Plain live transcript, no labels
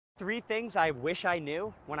3 things I wish I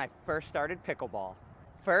knew when I first started pickleball.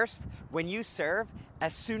 First, when you serve,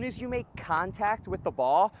 as soon as you make contact with the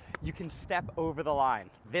ball, you can step over the line.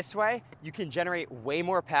 This way, you can generate way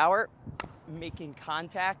more power making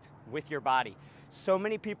contact with your body. So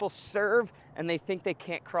many people serve and they think they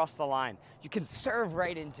can't cross the line. You can serve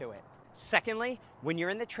right into it. Secondly, when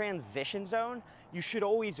you're in the transition zone, you should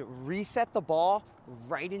always reset the ball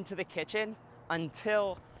right into the kitchen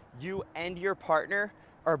until you and your partner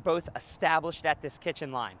are both established at this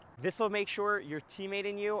kitchen line. This will make sure your teammate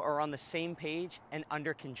and you are on the same page and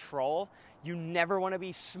under control. You never want to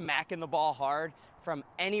be smacking the ball hard from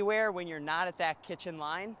anywhere when you're not at that kitchen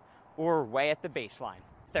line or way at the baseline.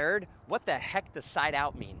 Third, what the heck does side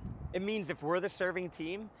out mean? It means if we're the serving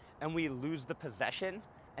team and we lose the possession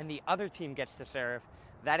and the other team gets to serve,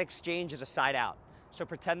 that exchange is a side out. So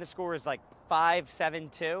pretend the score is like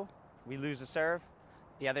 5-7-2, we lose a serve,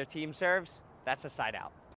 the other team serves, that's a side out.